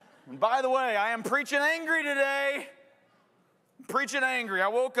And by the way, I am preaching angry today. I'm preaching angry. I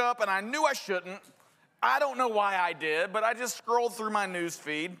woke up and I knew I shouldn't. I don't know why I did, but I just scrolled through my news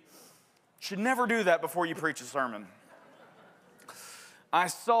feed. Should never do that before you preach a sermon. I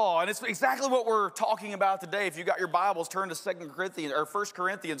saw, and it's exactly what we're talking about today. If you got your Bibles, turn to 2 Corinthians or 1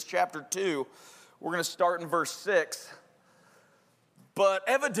 Corinthians chapter 2. We're going to start in verse 6. But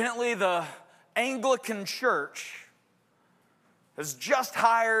evidently the Anglican Church has just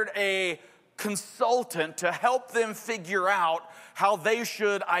hired a consultant to help them figure out how they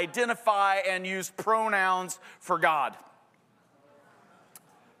should identify and use pronouns for God.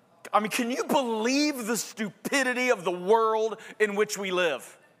 I mean, can you believe the stupidity of the world in which we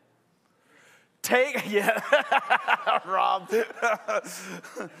live? Rob.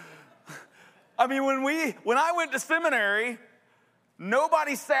 I mean, when I went to seminary,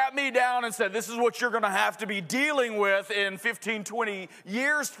 nobody sat me down and said, this is what you're going to have to be dealing with in 15, 20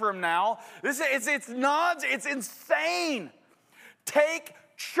 years from now. It's insane. Take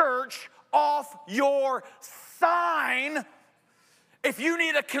church off your sign if you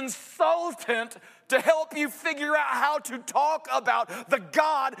need a consultant to help you figure out how to talk about the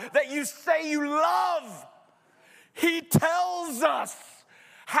God that you say you love. He tells us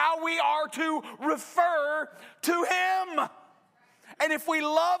how we are to refer to Him. And if we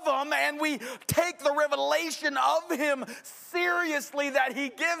love Him and we take the revelation of Him seriously that He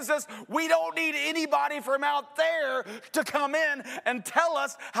gives us, we don't need anybody from out there to come in and tell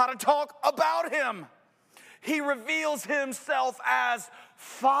us how to talk about Him. He reveals Himself as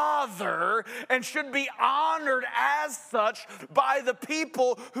Father and should be honored as such by the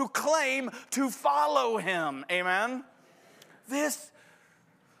people who claim to follow Him. Amen? This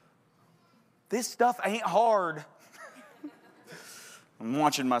stuff ain't hard. I'm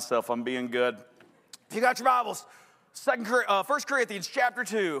watching myself. I'm being good. If you got your Bibles, 1 Corinthians chapter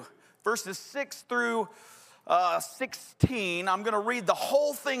 2, verses 6 through 16, I'm going to read the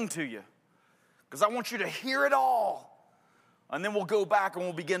whole thing to you because I want you to hear it all. And then we'll go back and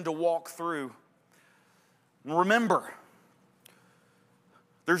we'll begin to walk through. And remember,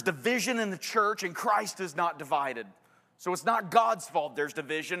 there's division in the church and Christ is not divided. So it's not God's fault there's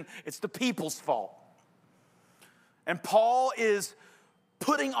division. It's the people's fault. And Paul is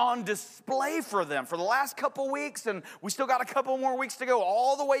putting on display for them for the last couple weeks, and we still got a couple more weeks to go,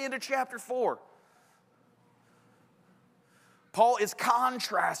 all the way into chapter 4. Paul is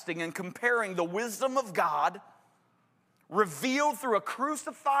contrasting and comparing the wisdom of God revealed through a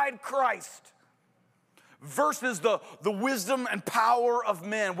crucified Christ versus the wisdom and power of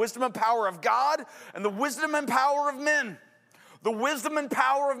men. Wisdom and power of God and the wisdom and power of men. The wisdom and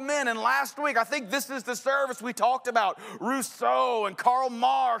power of men. And last week, I think this is the service we talked about Rousseau and Karl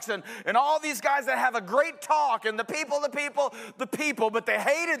Marx and all these guys that have a great talk. And the people, but they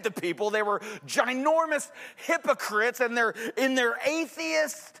hated the people. They were ginormous hypocrites, and they're in their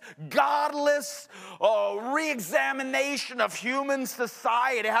atheist, godless re-examination of human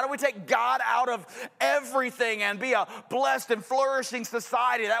society. How do we take God out of everything and be a blessed and flourishing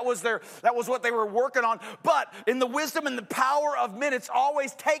society? That was what they were working on. But in the wisdom and the power of men, it's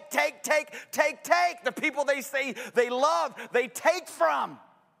always take. The people they say they love, they take from.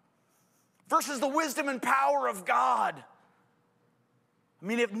 Versus the wisdom and power of God. I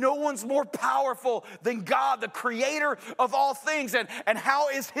mean, if no one's more powerful than God, the creator of all things, and how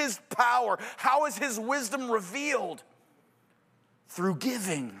is His power, how is His wisdom revealed? Through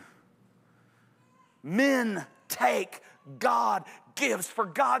giving. Men take, God gives. For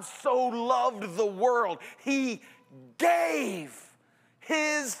God so loved the world, He gave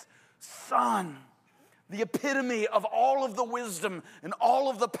His Son, the epitome of all of the wisdom and all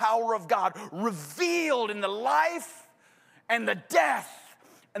of the power of God, revealed in the life and the death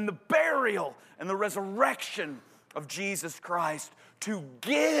and the burial and the resurrection of Jesus Christ to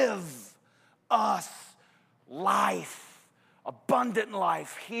give us life, abundant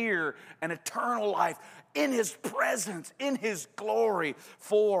life here and eternal life in His presence, in His glory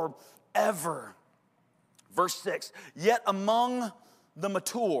forever. Verse 6, yet among the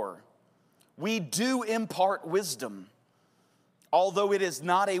mature, we do impart wisdom, although it is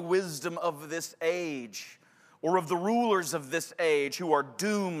not a wisdom of this age or of the rulers of this age who are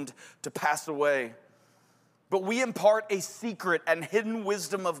doomed to pass away. But we impart a secret and hidden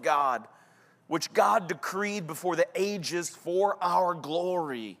wisdom of God, which God decreed before the ages for our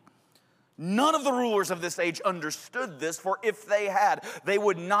glory. None of the rulers of this age understood this, for if they had, they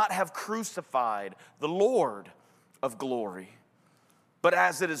would not have crucified the Lord of glory. But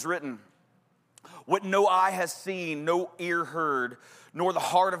as it is written, what no eye has seen, no ear heard, nor the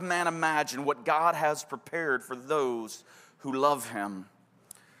heart of man imagined, what God has prepared for those who love Him.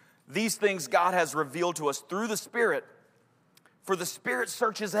 These things God has revealed to us through the Spirit. For the Spirit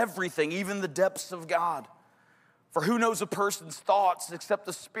searches everything, even the depths of God. For who knows a person's thoughts except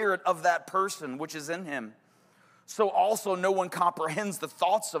the spirit of that person which is in him? So also no one comprehends the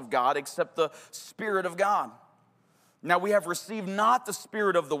thoughts of God except the Spirit of God. Now we have received not the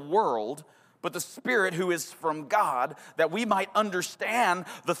spirit of the world, but the Spirit who is from God, that we might understand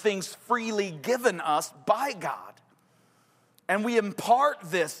the things freely given us by God. And we impart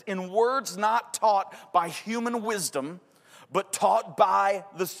this in words not taught by human wisdom, but taught by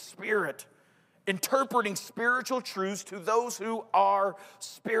the Spirit, interpreting spiritual truths to those who are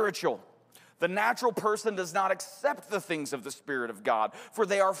spiritual. The natural person does not accept the things of the Spirit of God, for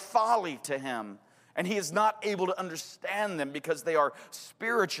they are folly to him, and he is not able to understand them because they are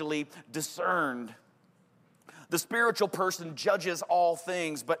spiritually discerned. The spiritual person judges all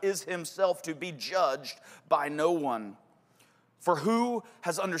things, but is himself to be judged by no one. For who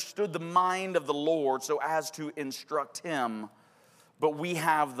has understood the mind of the Lord so as to instruct him? But we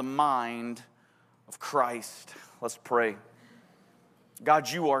have the mind of Christ. Let's pray. God,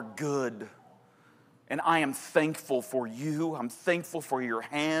 you are good, and I am thankful for you. I'm thankful for your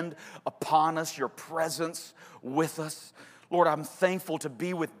hand upon us, your presence with us. Lord, I'm thankful to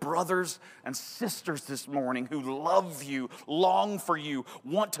be with brothers and sisters this morning who love you, long for you,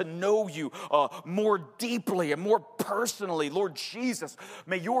 want to know you more deeply and more personally. Lord Jesus,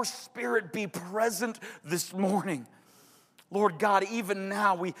 may your Spirit be present this morning. Lord God, even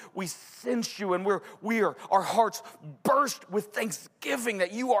now we sense you, and our hearts burst with thanksgiving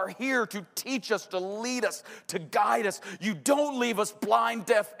that you are here to teach us, to lead us, to guide us. You don't leave us blind,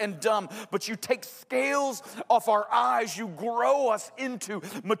 deaf, and dumb, but you take scales off our eyes. You grow us into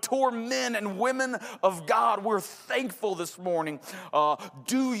mature men and women of God. We're thankful this morning.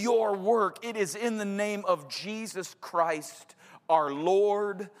 Do your work. It is in the name of Jesus Christ, our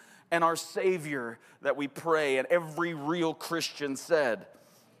Lord and our Savior, that we pray, and every real Christian said,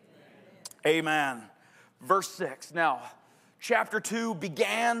 Amen. Verse 6. Now, chapter 2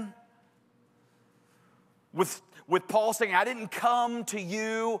 began with Paul saying, I didn't come to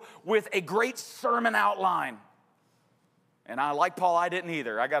you with a great sermon outline. And I, like Paul, I didn't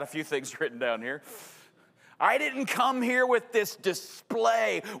either. I got a few things written down here. I didn't come here with this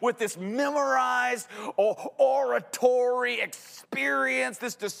display, with this memorized oratory experience,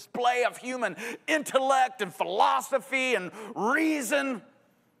 this display of human intellect and philosophy and reason.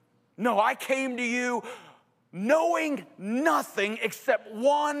 No, I came to you knowing nothing except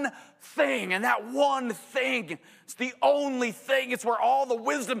one thing, and that one thing is the only thing. It's where all the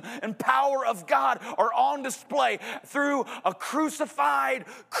wisdom and power of God are on display through a crucified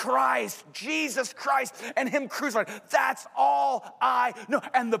Christ, Jesus Christ, and him crucified. That's all I know.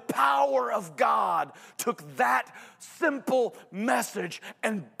 And the power of God took that simple message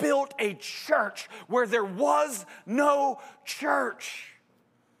and built a church where there was no church.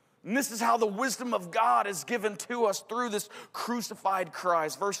 And this is how the wisdom of God is given to us through this crucified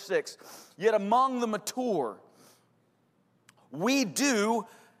Christ. Verse 6, yet among the mature, we do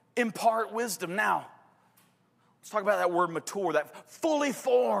impart wisdom. Now, let's talk about that word mature, that fully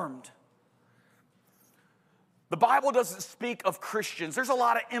formed. The Bible doesn't speak of Christians. There's a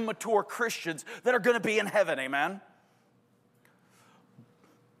lot of immature Christians that are going to be in heaven, amen?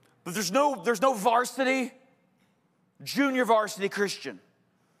 But there's no varsity, junior varsity Christian.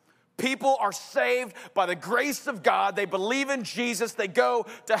 People are saved by the grace of God. They believe in Jesus. They go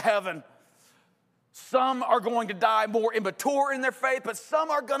to heaven. Some are going to die more immature in their faith, but some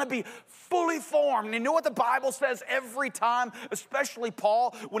are going to be fully formed. And you know what the Bible says every time, especially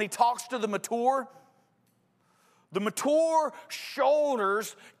Paul, when he talks to the mature? The mature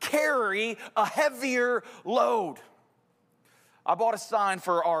shoulders carry a heavier load. I bought a sign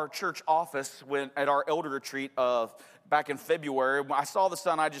for our church office at our elder retreat back in February. When I saw the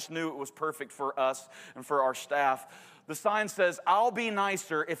sign, I just knew it was perfect for us and for our staff. The sign says, I'll be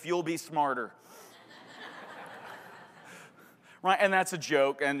nicer if you'll be smarter. Right, and that's a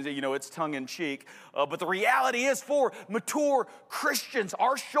joke, and it's tongue-in-cheek. But the reality is, for mature Christians,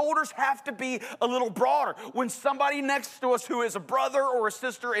 our shoulders have to be a little broader. When somebody next to us who is a brother or a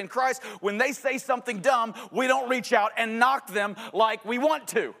sister in Christ, when they say something dumb, we don't reach out and knock them like we want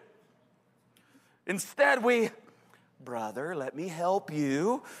to. Instead, brother, let me help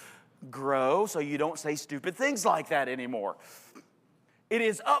you grow so you don't say stupid things like that anymore. It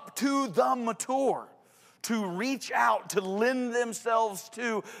is up to the mature to reach out, to lend themselves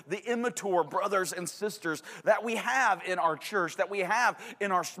to the immature brothers and sisters that we have in our church, that we have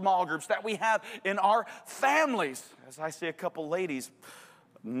in our small groups, that we have in our families. As I see a couple ladies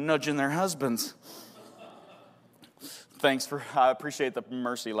nudging their husbands I appreciate the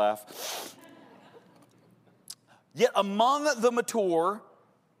mercy laugh. Yet among the mature,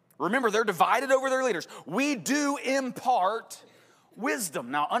 remember, they're divided over their leaders. We do impart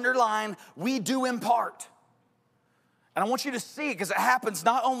wisdom. Now, underline, we do impart. And I want you to see it because it happens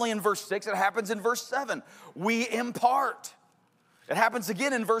not only in verse 6, it happens in verse 7. We impart. It happens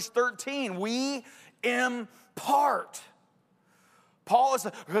again in verse 13. We impart. Paul is,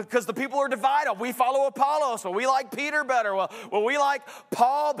 because the people are divided. We follow Apollos, so we like Peter better. Well, we like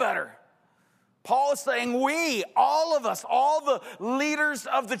Paul better. Paul is saying we, all of us, all the leaders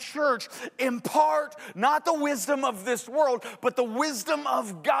of the church, impart not the wisdom of this world, but the wisdom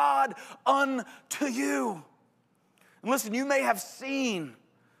of God unto you. And listen, you may have seen,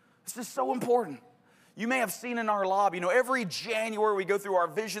 this is so important. You may have seen in our lobby, every January we go through our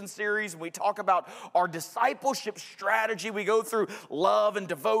vision series and we talk about our discipleship strategy. We go through love and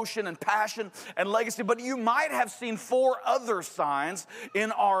devotion and passion and legacy. But you might have seen 4 other signs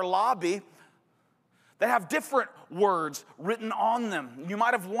in our lobby that have different words written on them. You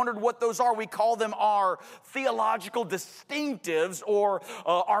might have wondered what those are. We call them our theological distinctives or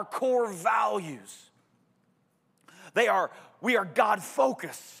our core values. We are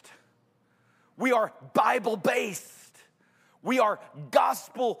God-focused. We are Bible-based. We are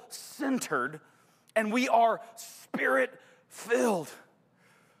gospel-centered. And we are Spirit-filled.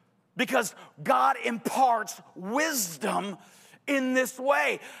 Because God imparts wisdom in this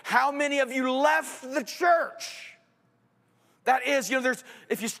way. How many of you left the church? That is,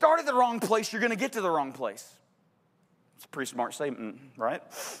 if you start at the wrong place, you're going to get to the wrong place. It's a pretty smart statement, right?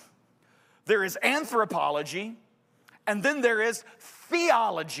 There is anthropology, and then there is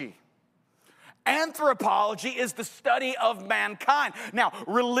theology. Anthropology is the study of mankind. Now,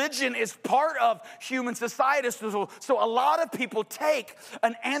 religion is part of human society, so a lot of people take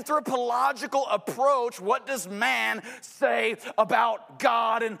an anthropological approach. What does man say about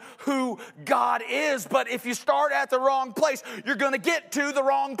God and who God is? But if you start at the wrong place, you're going to get to the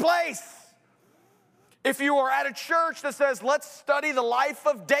wrong place. If you are at a church that says, let's study the life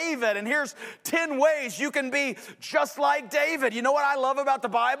of David, and here's 10 ways you can be just like David. You know what I love about the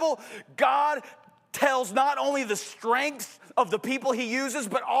Bible? God tells not only the strengths of the people he uses,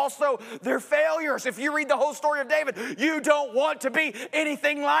 but also their failures. If you read the whole story of David, you don't want to be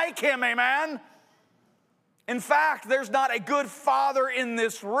anything like him, amen? In fact, there's not a good father in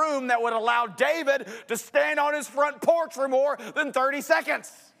this room that would allow David to stand on his front porch for more than 30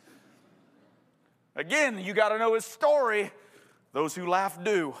 seconds. Again, you got to know his story. Those who laugh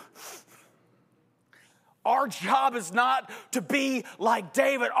do. Our job is not to be like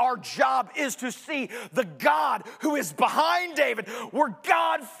David. Our job is to see the God who is behind David. We're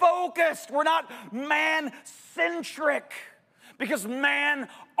God-focused. We're not man-centric. Because man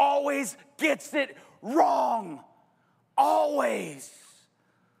always gets it wrong. Always.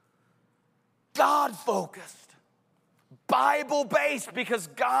 God-focused. Bible-based, because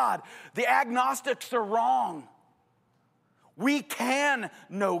God, the agnostics are wrong. We can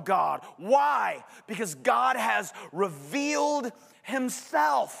know God. Why? Because God has revealed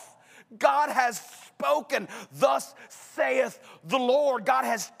himself. God has spoken, thus saith the Lord. God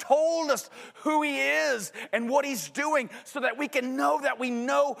has told us who he is and what he's doing so that we can know that we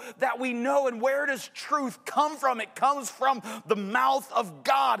know that we know. And where does truth come from? It comes from the mouth of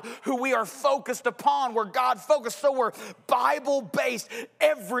God, who we are focused upon. We're God-focused, so we're Bible-based.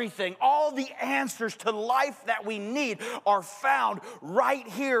 Everything, all the answers to life that we need are found right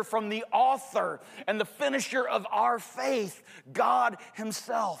here from the author and the finisher of our faith, God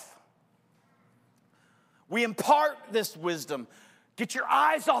himself. We impart this wisdom. Get your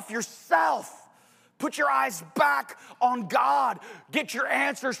eyes off yourself. Put your eyes back on God. Get your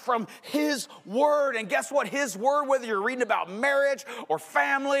answers from his word. And guess what? His word, whether you're reading about marriage or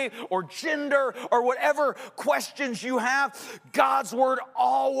family or gender or whatever questions you have, God's word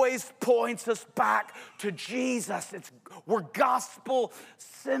always points us back to Jesus. We're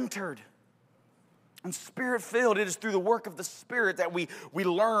gospel-centered. And Spirit-filled. It is through the work of the Spirit that we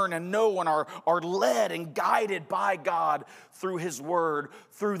learn and know and are led and guided by God through his word,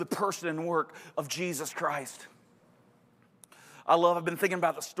 through the person and work of Jesus Christ. I've been thinking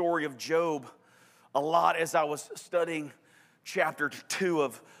about the story of Job a lot as I was studying chapter 2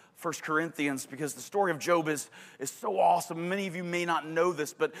 of 1 Corinthians, because the story of Job is so awesome. Many of you may not know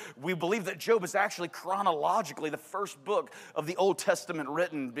this, but we believe that Job is actually chronologically the first book of the Old Testament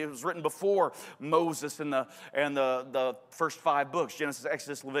written. It was written before Moses and the first 5 books, Genesis,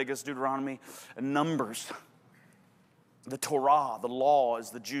 Exodus, Leviticus, Deuteronomy, and Numbers. The Torah, the law,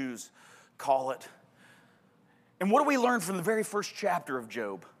 as the Jews call it. And what do we learn from the very first chapter of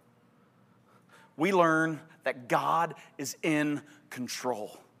Job? we learn that God is in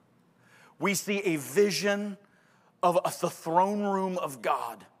control. We see a vision of the throne room of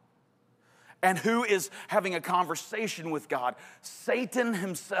God. And who is having a conversation with God? Satan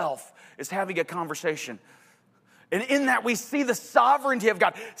himself is having a conversation. And in that we see the sovereignty of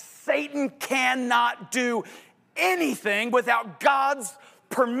God. Satan cannot do anything without God's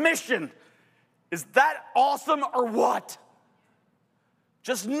permission. Is that awesome or what?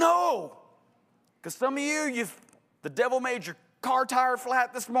 Just know. Because some of you, the devil made your car tire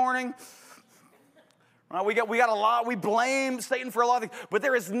flat this morning. We got a lot. We blame Satan for a lot of things. But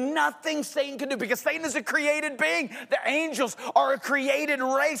there is nothing Satan can do because Satan is a created being. The angels are a created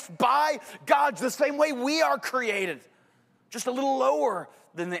race by God, the same way we are created. Just a little lower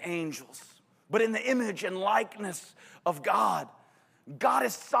than the angels, but in the image and likeness of God. God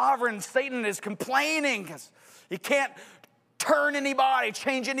is sovereign. Satan is complaining because he can't turn anybody,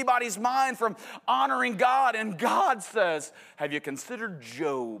 change anybody's mind from honoring God. And God says, have you considered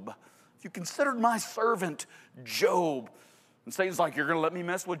Job? You considered my servant Job. And Satan's like, you're going to let me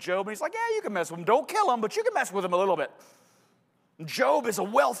mess with Job? And he's like, yeah, you can mess with him. Don't kill him, but you can mess with him a little bit. Job is a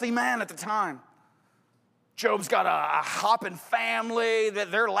wealthy man at the time. Job's got a hopping family that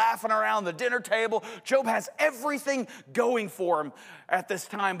they're laughing around the dinner table. Job has everything going for him at this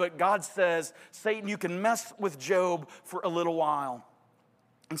time. But God says, Satan, you can mess with Job for a little while.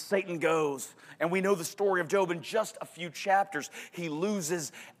 And Satan goes, and we know the story of Job in just a few chapters. He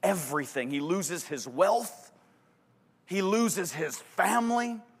loses everything. He loses his wealth. He loses his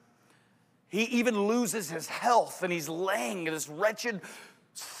family. He even loses his health, and he's laying in this wretched,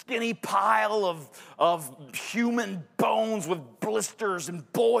 skinny pile of human bones with blisters and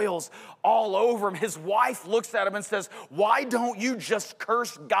boils all over him. His wife looks at him and says, why don't you just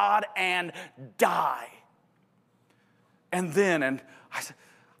curse God and die? And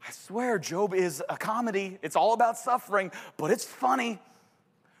I swear, Job is a comedy. It's all about suffering, but it's funny.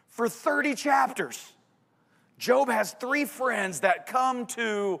 For 30 chapters, Job has 3 friends that come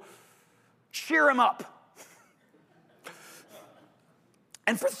to cheer him up.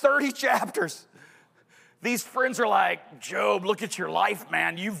 And for 30 chapters, these friends are like, Job, look at your life,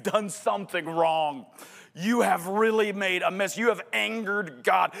 man. You've done something wrong. You have really made a mess. You have angered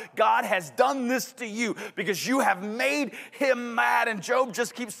God. God has done this to you because you have made him mad. And Job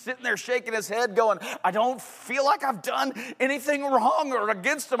just keeps sitting there shaking his head going, I don't feel like I've done anything wrong or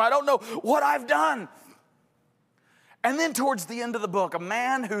against him. I don't know what I've done. And then towards the end of the book, a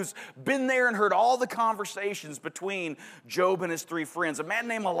man who's been there and heard all the conversations between Job and his 3 friends, a man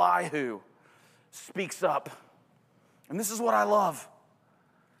named Elihu, speaks up. And this is what I love.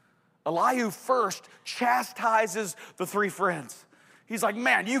 Elihu first chastises the 3 friends. He's like,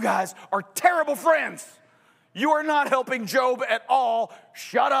 man, you guys are terrible friends. You are not helping Job at all.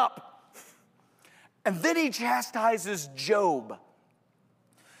 Shut up. And then he chastises Job.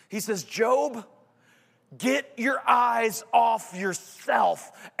 He says, Job, get your eyes off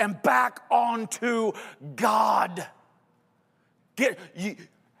yourself and back onto God.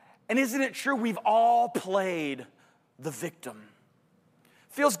 And isn't it true we've all played the victim?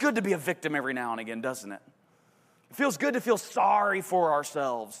 Feels good to be a victim every now and again, doesn't it? It feels good to feel sorry for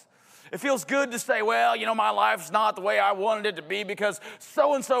ourselves. It feels good to say, well, you know, my life's not the way I wanted it to be because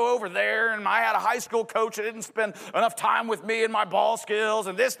so-and-so over there, and I had a high school coach that didn't spend enough time with me and my ball skills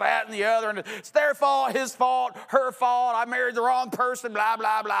and this, that, and the other, and it's their fault, his fault, her fault, I married the wrong person, blah,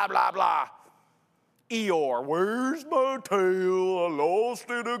 blah, blah, blah, blah. Eeyore, where's my tail? I lost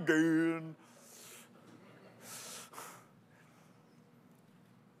it again.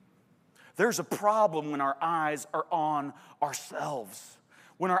 There's a problem when our eyes are on ourselves.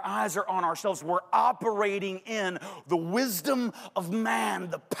 When our eyes are on ourselves, we're operating in the wisdom of man,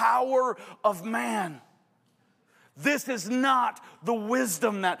 the power of man. This is not the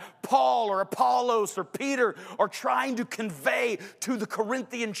wisdom that Paul or Apollos or Peter are trying to convey to the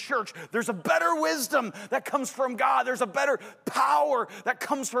Corinthian church. There's a better wisdom that comes from God. There's a better power that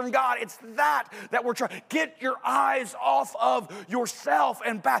comes from God. It's that we're trying. Get your eyes off of yourself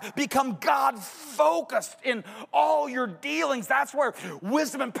and back. Become God-focused in all your dealings. That's where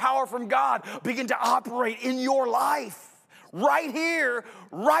wisdom and power from God begin to operate in your life. Right here,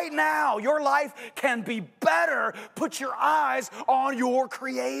 right now, your life can be better. Put your eyes on your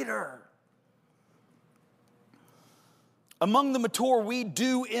Creator. Among the mature, we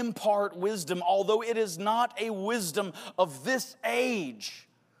do impart wisdom, although it is not a wisdom of this age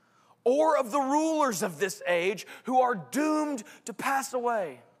or of the rulers of this age who are doomed to pass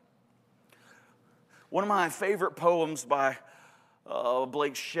away. One of my favorite poems by William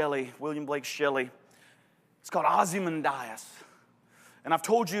Blake Shelley, it's called Ozymandias. And I've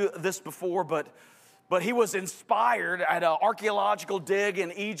told you this before, but But he was inspired at an archaeological dig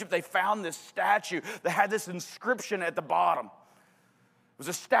in Egypt. They found this statue that had this inscription at the bottom. It was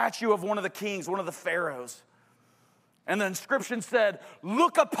a statue of one of the kings, one of the pharaohs. And the inscription said,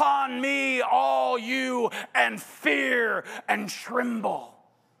 "Look upon me, all you, and fear and tremble.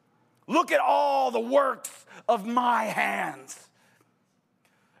 Look at all the works of my hands."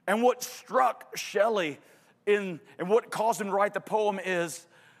 And what struck Shelley and what caused him to write the poem is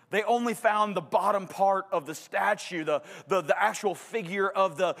they only found the bottom part of the statue. The actual figure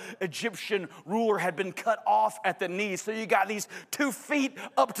of the Egyptian ruler had been cut off at the knees. So you got these 2 feet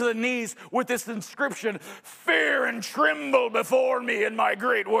up to the knees with this inscription, "Fear and tremble before me in my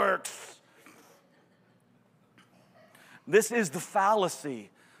great works." This is the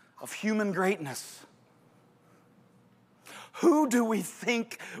fallacy of human greatness. Who do we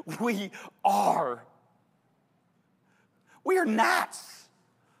think we are? We are gnats.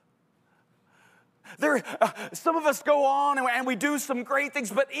 Some of us go on and we do some great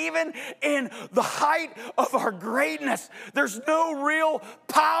things, but even in the height of our greatness, there's no real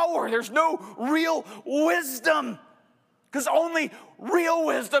power. There's no real wisdom. Because only real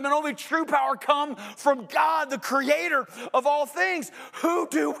wisdom and only true power come from God, the creator of all things. Who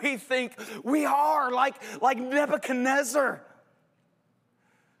do we think we are? Like Nebuchadnezzar.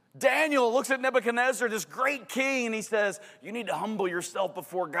 Daniel looks at Nebuchadnezzar, this great king, and he says, "You need to humble yourself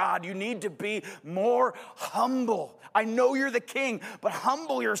before God. You need to be more humble. I know you're the king, but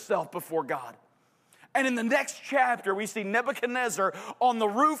humble yourself before God." And in the next chapter, we see Nebuchadnezzar on the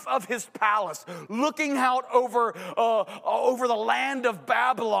roof of his palace, looking out over the land of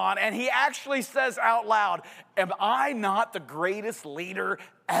Babylon, and he actually says out loud, "Am I not the greatest leader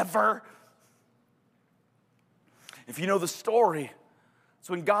ever?" If you know the story, it's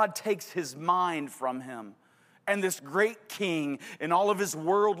when God takes his mind from him, and this great king in all of his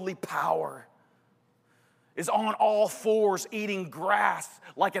worldly power is on all fours eating grass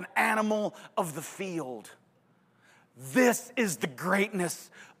like an animal of the field. This is the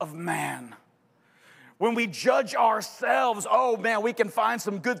greatness of man. When we judge ourselves, oh man, we can find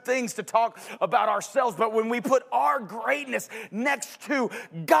some good things to talk about ourselves. But when we put our greatness next to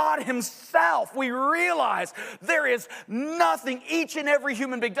God himself, we realize there is nothing, each and every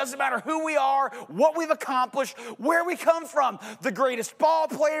human being, doesn't matter who we are, what we've accomplished, where we come from, the greatest ball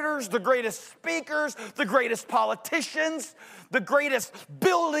players, the greatest speakers, the greatest politicians, the greatest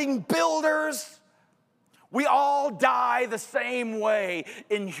building builders, we all die the same way,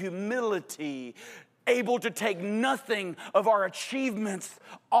 in humility, able to take nothing of our achievements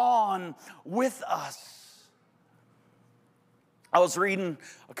on with us. I was reading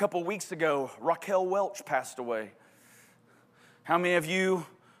a couple weeks ago, Raquel Welch passed away. How many of you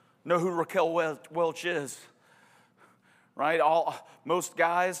know who Raquel Welch is? Right? Most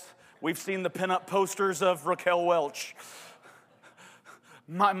guys, we've seen the pinup posters of Raquel Welch.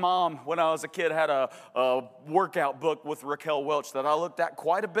 My mom, when I was a kid, had a workout book with Raquel Welch that I looked at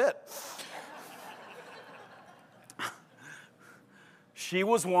quite a bit. She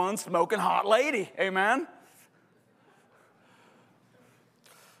was one smoking hot lady, amen?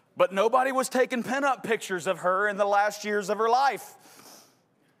 But nobody was taking pinup pictures of her in the last years of her life.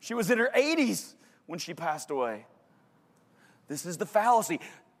 She was in her 80s when she passed away. This is the fallacy.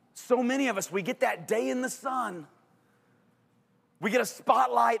 So many of us, we get that day in the sun. We get a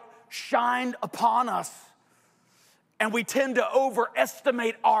spotlight shined upon us. And we tend to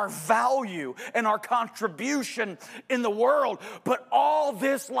overestimate our value and our contribution in the world. But all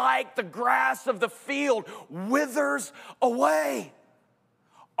this, like the grass of the field, withers away.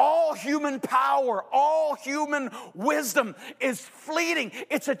 All human power, all human wisdom is fleeting.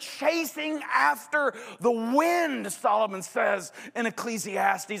 It's a chasing after the wind, Solomon says in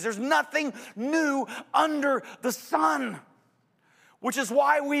Ecclesiastes. There's nothing new under the sun. Which is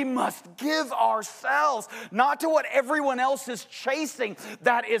why we must give ourselves not to what everyone else is chasing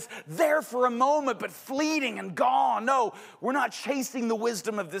that is there for a moment but fleeting and gone. No, we're not chasing the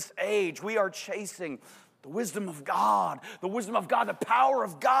wisdom of this age. We are chasing the wisdom of God. The wisdom of God, the power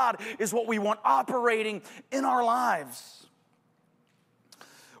of God is what we want operating in our lives.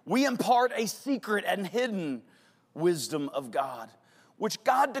 We impart a secret and hidden wisdom of God, which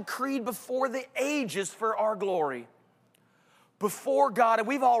God decreed before the ages for our glory. Before God, and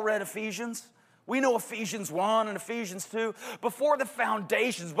we've all read Ephesians. We know Ephesians 1 and Ephesians 2. Before the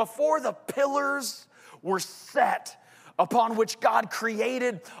foundations, before the pillars were set upon which God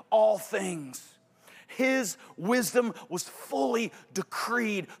created all things, his wisdom was fully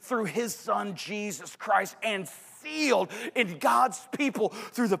decreed through his Son, Jesus Christ, and sealed in God's people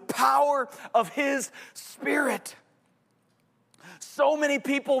through the power of his Spirit. So many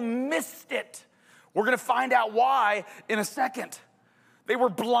people missed it We're going to find out why in a second. They were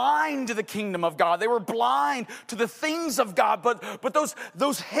blind to the kingdom of God. They were blind to the things of God. But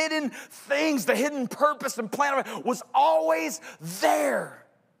those hidden things, the hidden purpose and plan of it was always there.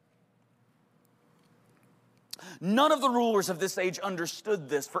 None of the rulers of this age understood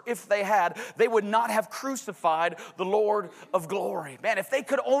this, for if they had, they would not have crucified the Lord of glory. Man, if they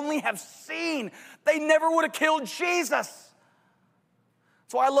could only have seen, they never would have killed Jesus.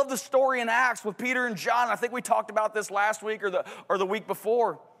 So I love the story in Acts with Peter and John. I think we talked about this last week or the week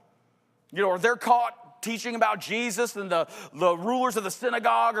before. You know, they're caught teaching about Jesus, and the rulers of the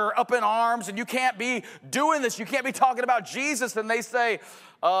synagogue are up in arms, and you can't be doing this. You can't be talking about Jesus. And they say,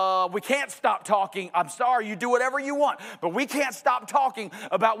 we can't stop talking. I'm sorry, you do whatever you want, but we can't stop talking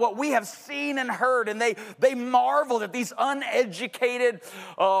about what we have seen and heard. And they marveled at these uneducated,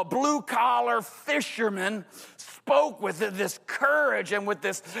 blue-collar fishermen spoke with this courage and with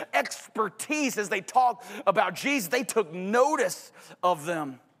this expertise as they talked about Jesus. They took notice of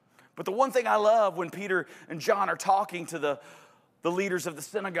them. But the one thing I love when Peter and John are talking to the leaders of the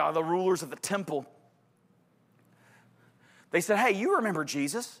synagogue, the rulers of the temple, they said, hey, you remember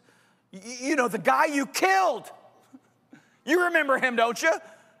Jesus? You know, the guy you killed. You remember him, don't you?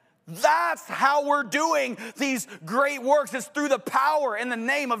 That's how we're doing these great works. It's through the power in the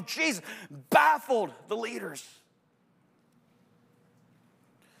name of Jesus. Baffled the leaders.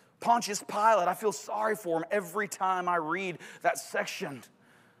 Pontius Pilate, I feel sorry for him every time I read that section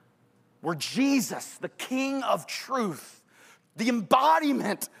where Jesus, the King of truth, the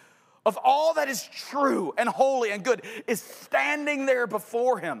embodiment of all that is true and holy and good, is standing there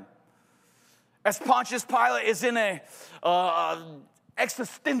before him. As Pontius Pilate is in a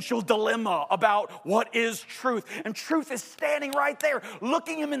existential dilemma about what is truth. And truth is standing right there,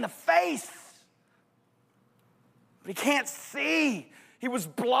 looking him in the face. But he can't see. He was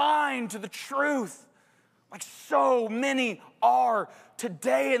blind to the truth, like so many are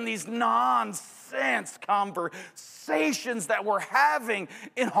today in these nonsense conversations that we're having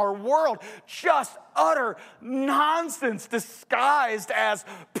in our world. Just utter nonsense disguised as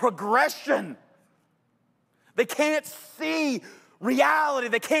progression. They can't see reality.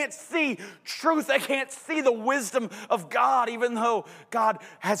 They can't see truth. They can't see the wisdom of God, even though God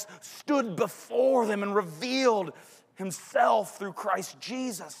has stood before them and revealed himself through Christ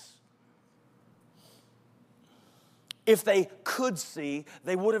Jesus. If they could see,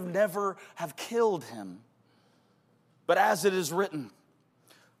 they would have never have killed him. But as it is written,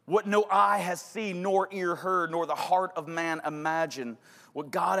 what no eye has seen, nor ear heard, nor the heart of man imagined,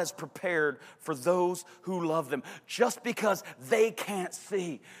 what God has prepared for those who love them. Just because they can't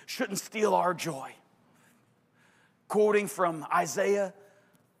see shouldn't steal our joy. Quoting from Isaiah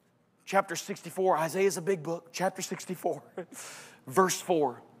chapter 64. Isaiah's a big book. Chapter 64, verse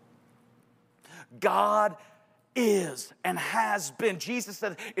 4. God is and has been. Jesus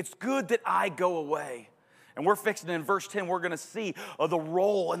said, it's good that I go away. And we're fixing in verse 10, we're going to see the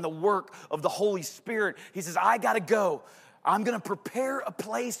role and the work of the Holy Spirit. He says, I got to go. I'm going to prepare a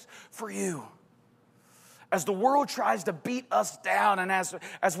place for you. As the world tries to beat us down and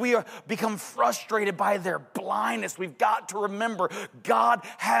as we become frustrated by their blindness, we've got to remember God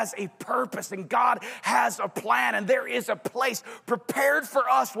has a purpose and God has a plan, and there is a place prepared for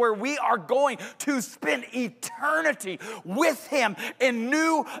us where we are going to spend eternity with him in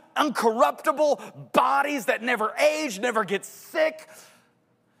new, uncorruptible bodies that never age, never get sick,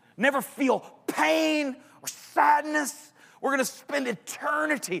 never feel pain or sadness. We're going to spend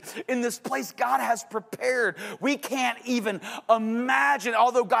eternity in this place God has prepared. We can't even imagine,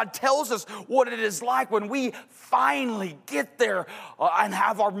 although God tells us what it is like when we finally get there and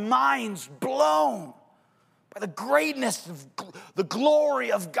have our minds blown by the greatness of the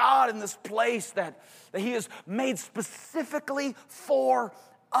glory of God in this place that he has made specifically for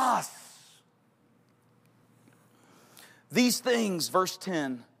us. These things, verse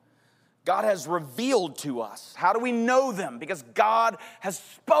 10, God has revealed to us. How do we know them? Because God has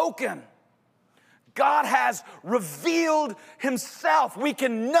spoken. God has revealed himself. We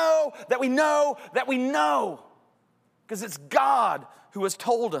can know that we know that we know. Because it's God who has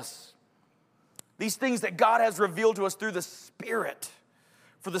told us. These things that God has revealed to us through the Spirit.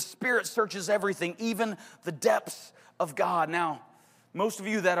 For the Spirit searches everything, even the depths of God. Now, most of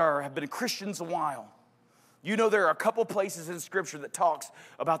you that have been Christians a while, you know there are a couple places in Scripture that talks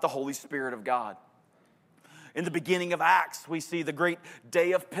about the Holy Spirit of God. In the beginning of Acts, we see the great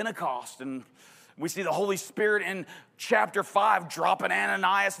day of Pentecost, and we see the Holy Spirit in chapter 5 dropping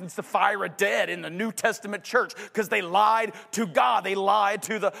Ananias and Sapphira dead in the New Testament church because they lied to God. They lied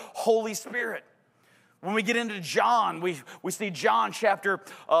to the Holy Spirit. When we get into John, we see John chapter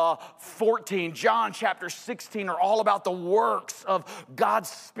 14, John chapter 16 are all about the works of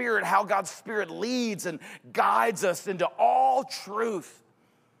God's Spirit, how God's Spirit leads and guides us into all truth.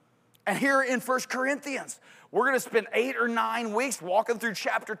 And here in 1 Corinthians, we're going to spend 8 or 9 weeks walking through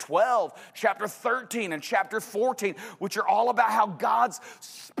chapter 12, chapter 13, and chapter 14, which are all about how God's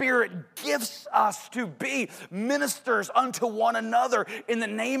Spirit gifts us to be ministers unto one another in the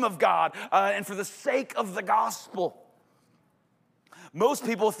name of God and for the sake of the gospel. Most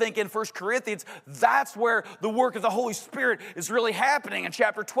people think in 1 Corinthians, that's where the work of the Holy Spirit is really happening in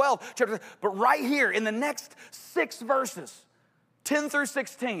chapter 12. But right here in the next 6 verses, 10 through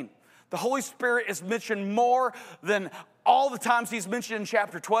 16, the Holy Spirit is mentioned more than all the times he's mentioned in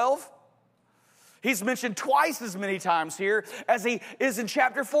chapter 12. He's mentioned twice as many times here as he is in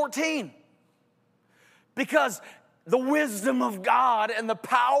chapter 14. Because the wisdom of God and the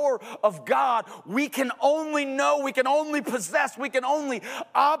power of God, we can only know, we can only possess, we can only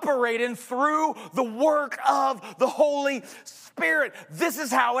operate in through the work of the Holy Spirit. This is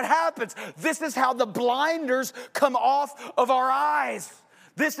how it happens. This is how the blinders come off of our eyes.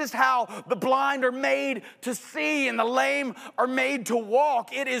 This is how the blind are made to see and the lame are made to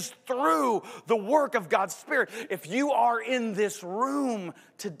walk. It is through the work of God's Spirit. If you are in this room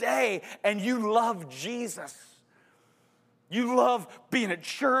today and you love Jesus, you love being at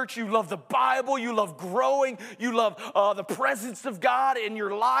church, you love the Bible, you love growing, you love the presence of God in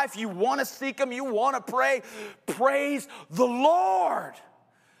your life, you want to seek Him, you want to pray, praise the Lord.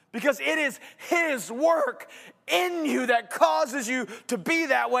 Because it is His work in you that causes you to be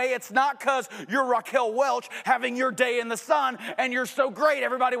that way. It's not because you're Raquel Welch having your day in the sun and you're so great,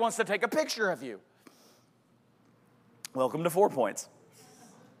 everybody wants to take a picture of you. Welcome to 4 Points.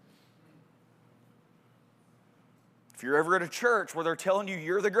 If you're ever at a church where they're telling you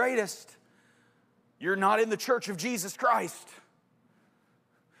you're the greatest, you're not in the church of Jesus Christ.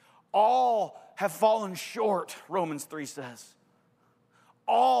 All have fallen short, Romans 3 says.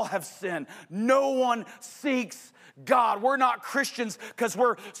 All have sinned. No one seeks God. We're not Christians because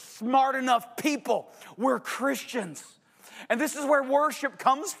we're smart enough people. We're Christians. And this is where worship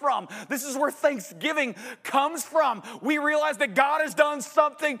comes from. This is where thanksgiving comes from. We realize that God has done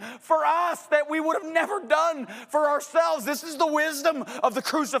something for us that we would have never done for ourselves. This is the wisdom of the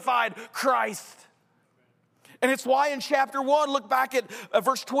crucified Christ. And it's why in chapter 1, look back at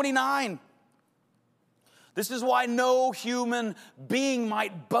verse 29. This is why no human being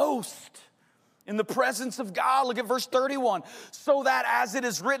might boast in the presence of God. Look at verse 31. So that as it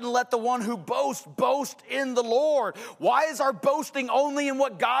is written, let the one who boasts, boast in the Lord. Why is our boasting only in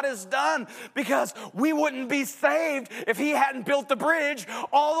what God has done? Because we wouldn't be saved if He hadn't built the bridge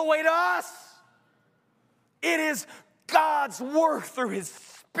all the way to us. It is God's work through His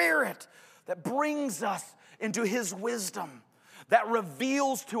Spirit that brings us into His wisdom, that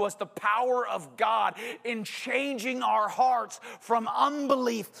reveals to us the power of God in changing our hearts from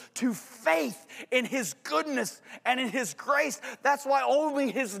unbelief to faith in His goodness and in His grace. That's why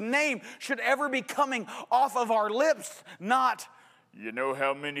only His name should ever be coming off of our lips, not, you know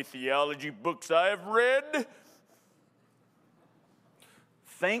how many theology books I have read?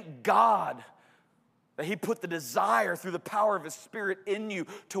 Thank God that He put the desire through the power of His Spirit in you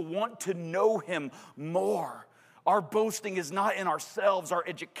to want to know Him more. Our boasting is not in ourselves, our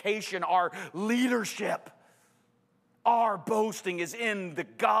education, our leadership. Our boasting is in the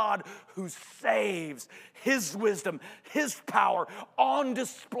God who saves, His wisdom, His power on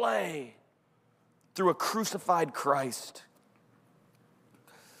display through a crucified Christ.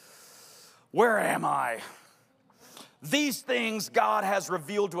 Where am I? These things God has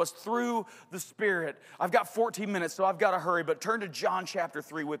revealed to us through the Spirit. I've got 14 minutes, so I've got to hurry, but turn to John chapter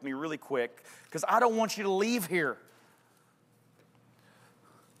 3 with me really quick, because I don't want you to leave here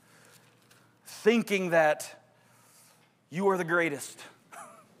thinking that you are the greatest.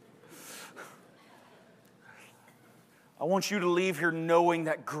 I want you to leave here knowing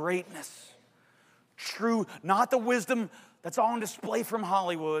that greatness, true, not the wisdom that's on display from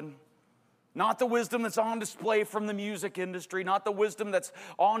Hollywood, not the wisdom that's on display from the music industry, not the wisdom that's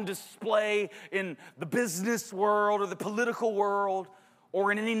on display in the business world or the political world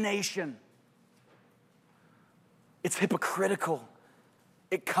or in any nation. It's hypocritical.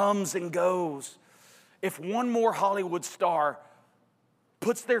 It comes and goes. If one more Hollywood star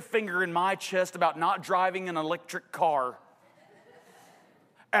puts their finger in my chest about not driving an electric car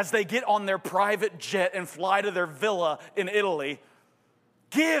as they get on their private jet and fly to their villa in Italy,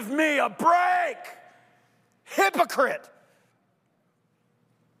 give me a break! Hypocrite!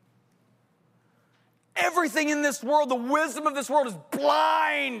 Everything in this world, the wisdom of this world is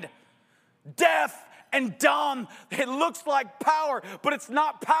blind, deaf, and dumb. It looks like power, but it's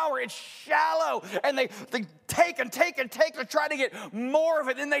not power. It's shallow. And they take and take and take to try to get more of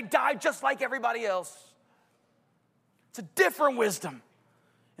it, and they die just like everybody else. It's a different wisdom,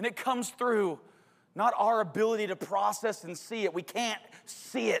 and it comes through not our ability to process and see it. We can't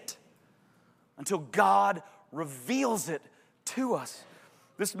see it until God reveals it to us.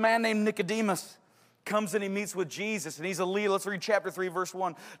 This man named Nicodemus comes and he meets with Jesus, and he's a leader. Let's read chapter 3, verse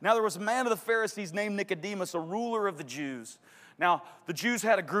 1. Now there was a man of the Pharisees named Nicodemus, a ruler of the Jews. Now, the Jews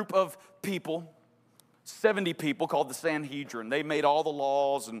had a group of people, 70 people, called the Sanhedrin. They made all the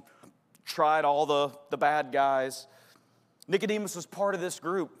laws and tried all the bad guys. Nicodemus was part of this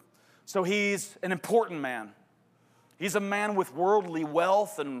group, so he's an important man. He's a man with worldly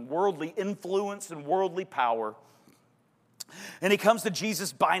wealth and worldly influence and worldly power. And he comes to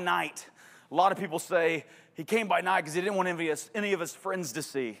Jesus by night. A lot of people say he came by night because he didn't want any of his friends to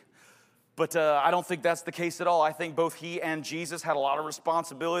see. But I don't think that's the case at all. I think both he and Jesus had a lot of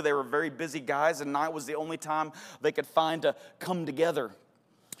responsibility. They were very busy guys, and night was the only time they could find to come together.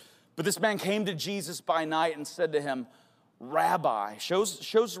 But this man came to Jesus by night and said to him, Rabbi,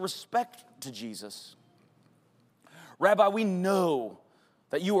 shows respect to Jesus. Rabbi, we know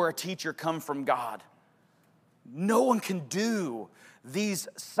that you are a teacher come from God. No one can do these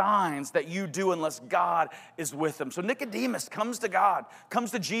signs that you do unless God is with them. So Nicodemus comes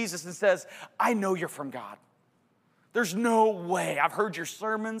to Jesus and says, I know you're from God. There's no way. I've heard your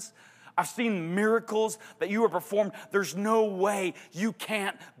sermons. I've seen miracles that you have performed. There's no way you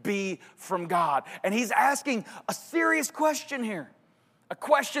can't be from God. And he's asking a serious question here, a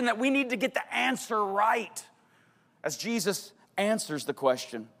question that we need to get the answer right. As Jesus answers the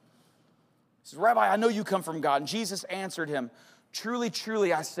question, he says, Rabbi, I know you come from God. And Jesus answered him, truly,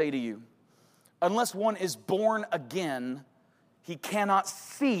 truly, I say to you, unless one is born again, he cannot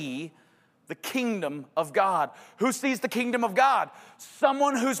see the kingdom of God. Who sees the kingdom of God?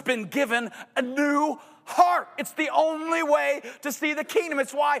 Someone who's been given a new heart. It's the only way to see the kingdom.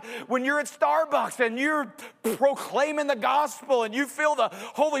 It's why when you're at Starbucks and you're proclaiming the gospel and you feel the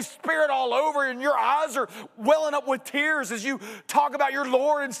Holy Spirit all over and your eyes are welling up with tears as you talk about your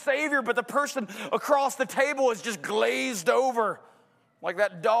Lord and Savior, but the person across the table is just glazed over like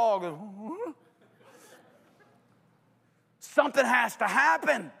that dog. Something has to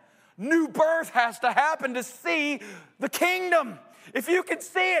happen. New birth has to happen to see the kingdom. If you can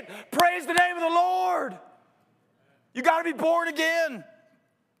see it, praise the name of the Lord. You got to be born again.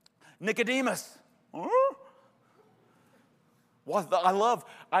 Nicodemus. Well,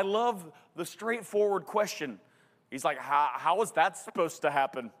 I love the straightforward question. He's like, how is that supposed to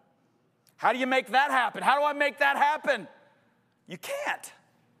happen? How do you make that happen? How do I make that happen? You can't.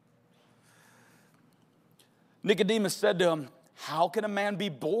 Nicodemus said to him, how can a man be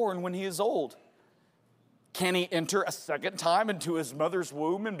born when he is old? Can he enter a second time into his mother's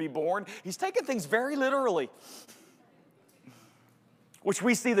womb and be born? He's taking things very literally, which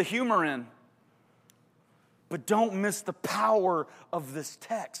we see the humor in. But don't miss the power of this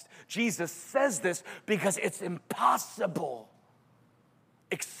text. Jesus says this because it's impossible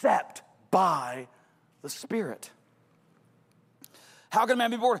except by the Spirit. How can a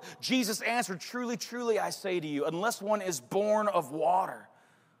man be born? Jesus answered, truly, truly, I say to you, unless one is born of water.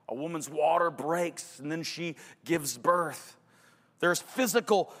 A woman's water breaks and then she gives birth. There's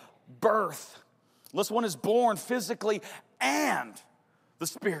physical birth. Unless one is born physically and the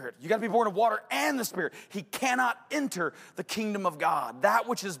Spirit. You got to be born of water and the Spirit. He cannot enter the kingdom of God. That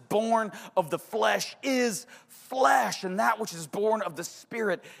which is born of the flesh is flesh, and that which is born of the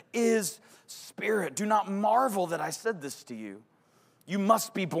Spirit is spirit. Do not marvel that I said this to you. You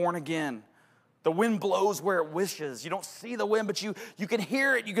must be born again. The wind blows where it wishes. You don't see the wind, but you can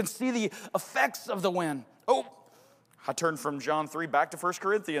hear it. You can see the effects of the wind. Oh, I turned from John 3 back to 1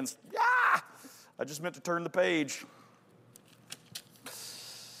 Corinthians. Yeah, I just meant to turn the page.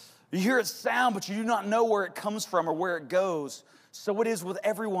 You hear its sound, but you do not know where it comes from or where it goes. So it is with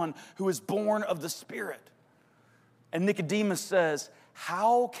everyone who is born of the Spirit. And Nicodemus says,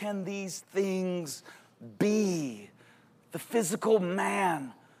 how can these things be? The physical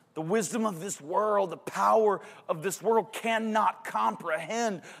man, the wisdom of this world, the power of this world cannot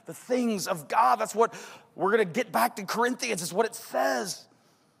comprehend the things of God. That's what we're going to get back to Corinthians. It's what it says.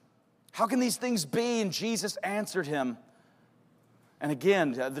 How can these things be? And Jesus answered him. And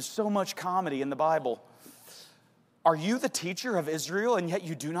again, there's so much comedy in the Bible. Are you the teacher of Israel and yet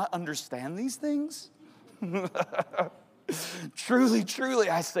you do not understand these things? Truly, truly,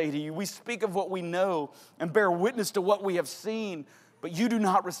 I say to you, we speak of what we know and bear witness to what we have seen, but you do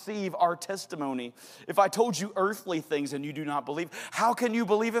not receive our testimony. If I told you earthly things and you do not believe, how can you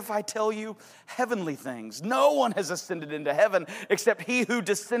believe if I tell you heavenly things? No one has ascended into heaven except he who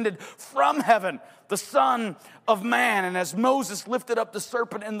descended from heaven, the Son of Man. And as Moses lifted up the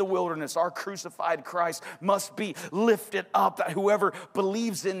serpent in the wilderness, our crucified Christ must be lifted up, that whoever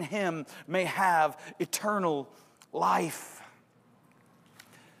believes in him may have eternal life.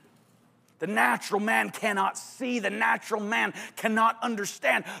 The natural man cannot see, the natural man cannot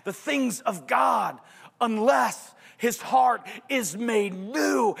understand the things of God unless his heart is made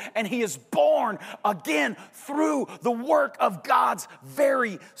new and he is born again through the work of God's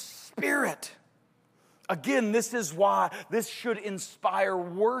very Spirit. Again, this is why this should inspire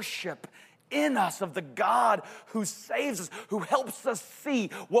worship in us of the God who saves us, who helps us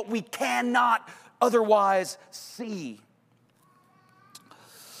see what we cannot otherwise see.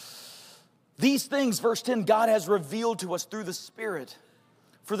 These things, verse 10, God has revealed to us through the Spirit.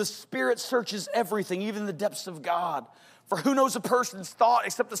 For the Spirit searches everything, even the depths of God. For who knows a person's thought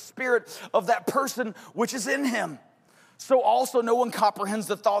except the spirit of that person which is in him? So also no one comprehends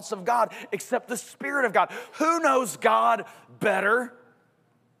the thoughts of God except the Spirit of God. Who knows God better?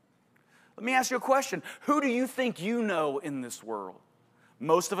 Let me ask you a question. Who do you think you know in this world?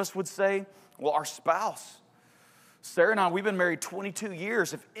 Most of us would say, well, our spouse. Sarah and I, we've been married 22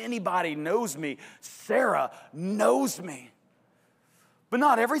 years. If anybody knows me, Sarah knows me. But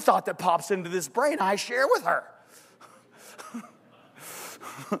not every thought that pops into this brain I share with her.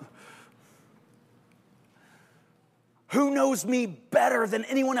 Who knows me better than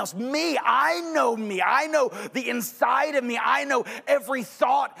anyone else? Me. I know the inside of me. I know every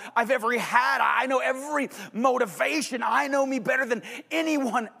thought I've ever had. I know every motivation. I know me better than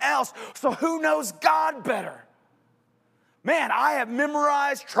anyone else. So who knows God better? Man, I have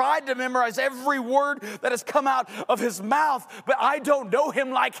tried to memorize every word that has come out of his mouth, but I don't know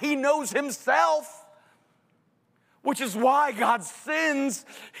him like he knows himself. Which is why God sends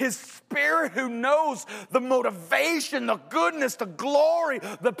his Spirit who knows the motivation, the goodness, the glory,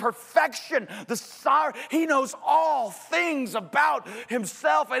 the perfection, the sorrow. He knows all things about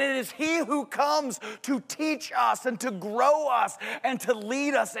himself, and it is he who comes to teach us and to grow us and to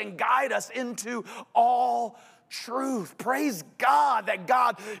lead us and guide us into all truth. Praise God that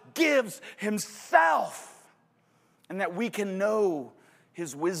God gives himself and that we can know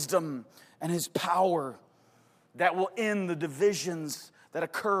his wisdom and his power that will end the divisions that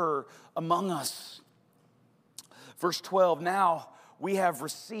occur among us. Verse 12, now we have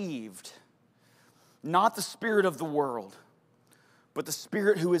received not the spirit of the world, but the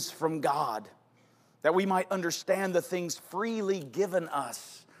Spirit who is from God, that we might understand the things freely given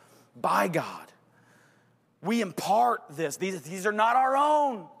us by God. We impart this. These are not our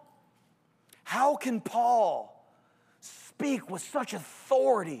own. How can Paul speak with such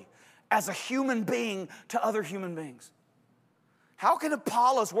authority as a human being to other human beings? How can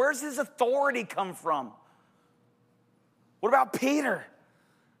Apollos, where's his authority come from? What about Peter?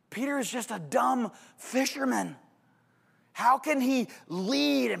 Peter is just a dumb fisherman. How can he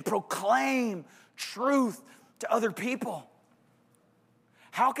lead and proclaim truth to other people?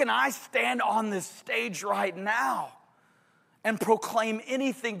 How can I stand on this stage right now and proclaim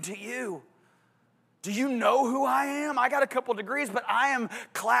anything to you? Do you know who I am? I got a couple degrees, but I am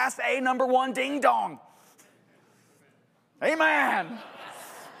class A number 1 ding dong. Amen.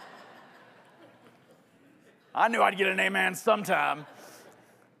 I knew I'd get an amen sometime.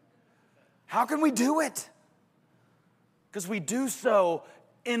 How can we do it? Because we do so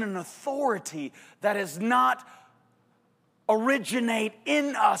in an authority that is not originate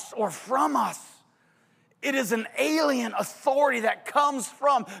in us or from us. It is an alien authority that comes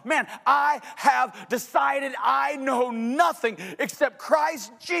from, man, I have decided I know nothing except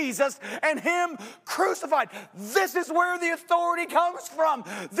Christ Jesus and him crucified. This is where the authority comes from.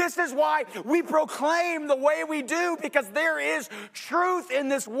 This is why we proclaim the way we do, because there is truth in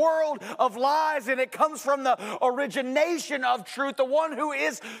this world of lies, and it comes from the origination of truth, the one who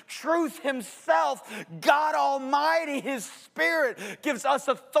is truth himself. God Almighty, his Spirit, gives us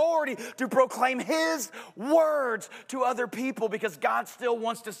authority to proclaim his words to other people, because God still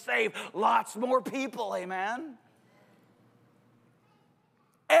wants to save lots more people. Amen.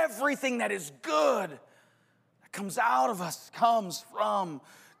 Everything that is good that comes out of us comes from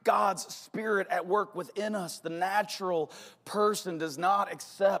God's Spirit at work within us. The natural person does not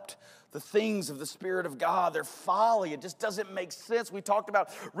accept the things of the Spirit of God. They're folly. It just doesn't make sense. We talked about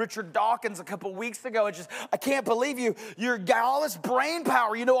Richard Dawkins a couple weeks ago. It's just, I can't believe you're got all this brain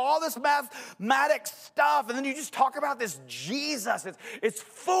power. You know all this mathematic stuff. And then you just talk about this Jesus. It's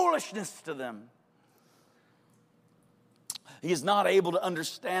foolishness to them. He is not able to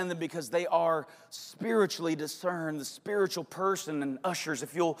understand them because they are spiritually discerned. The spiritual person, and ushers,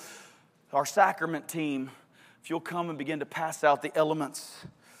 our sacrament team, if you'll come and begin to pass out the elements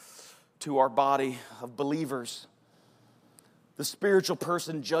to our body of believers. The spiritual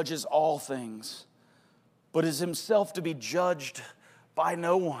person judges all things, but is himself to be judged by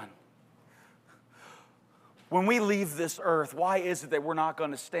no one. When we leave this earth, why is it that we're not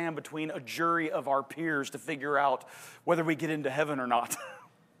going to stand between a jury of our peers to figure out whether we get into heaven or not?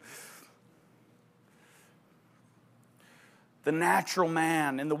 The natural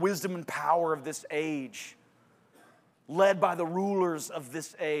man and the wisdom and power of this age, led by the rulers of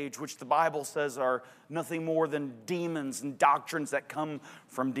this age, which the Bible says are nothing more than demons and doctrines that come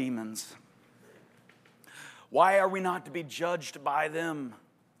from demons. Why are we not to be judged by them?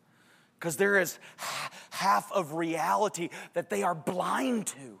 Because there is half of reality that they are blind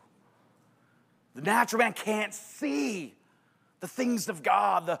to. The natural man can't see the things of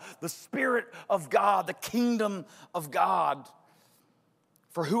God, the Spirit of God, the kingdom of God.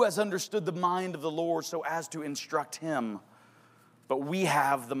 For who has understood the mind of the Lord so as to instruct him? But we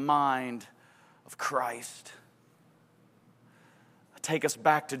have the mind of Christ. I take us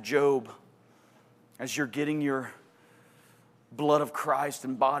back to Job as you're getting your blood of Christ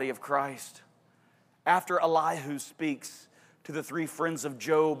and body of Christ. After Elihu speaks to the three friends of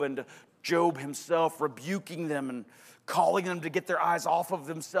Job and Job himself, rebuking them and calling them to get their eyes off of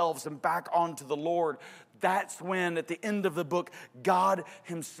themselves and back onto the Lord, that's when at the end of the book, God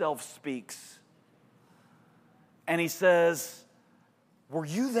himself speaks. And he says, "Were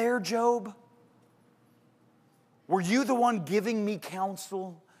you there, Job? Were you the one giving me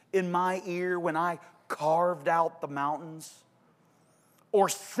counsel in my ear when I carved out the mountains? Or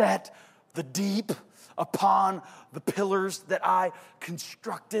set the deep upon the pillars that I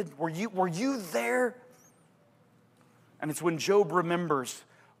constructed? Were you there?" And it's when Job remembers,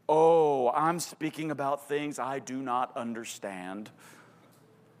 "Oh, I'm speaking about things I do not understand.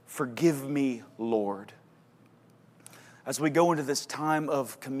 Forgive me, Lord." As we go into this time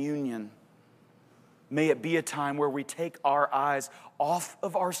of communion, may it be a time where we take our eyes off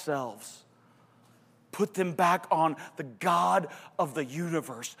of ourselves, put them back on the God of the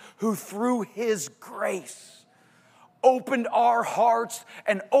universe, who through his grace opened our hearts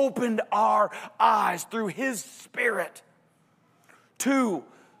and opened our eyes through his Spirit to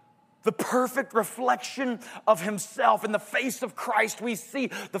the perfect reflection of himself. In the face of Christ, we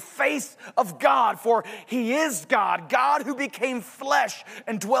see the face of God, for he is God, God who became flesh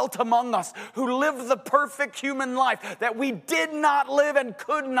and dwelt among us, who lived the perfect human life that we did not live and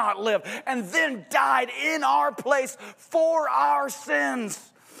could not live, and then died in our place for our sins.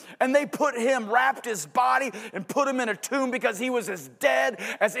 And they wrapped his body and put him in a tomb because he was as dead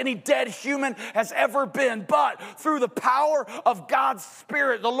as any dead human has ever been. But through the power of God's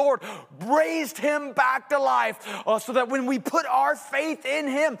Spirit, the Lord raised him back to life so that when we put our faith in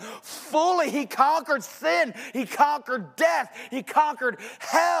him fully, he conquered sin, he conquered death, he conquered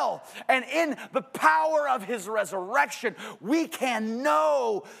hell. And in the power of his resurrection, we can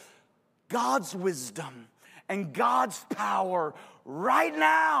know God's wisdom and God's power right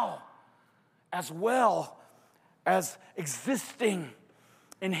now, as well as existing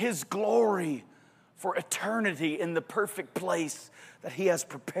in his glory for eternity in the perfect place that he has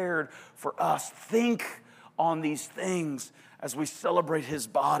prepared for us. Think on these things as we celebrate his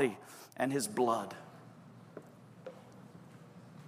body and his blood.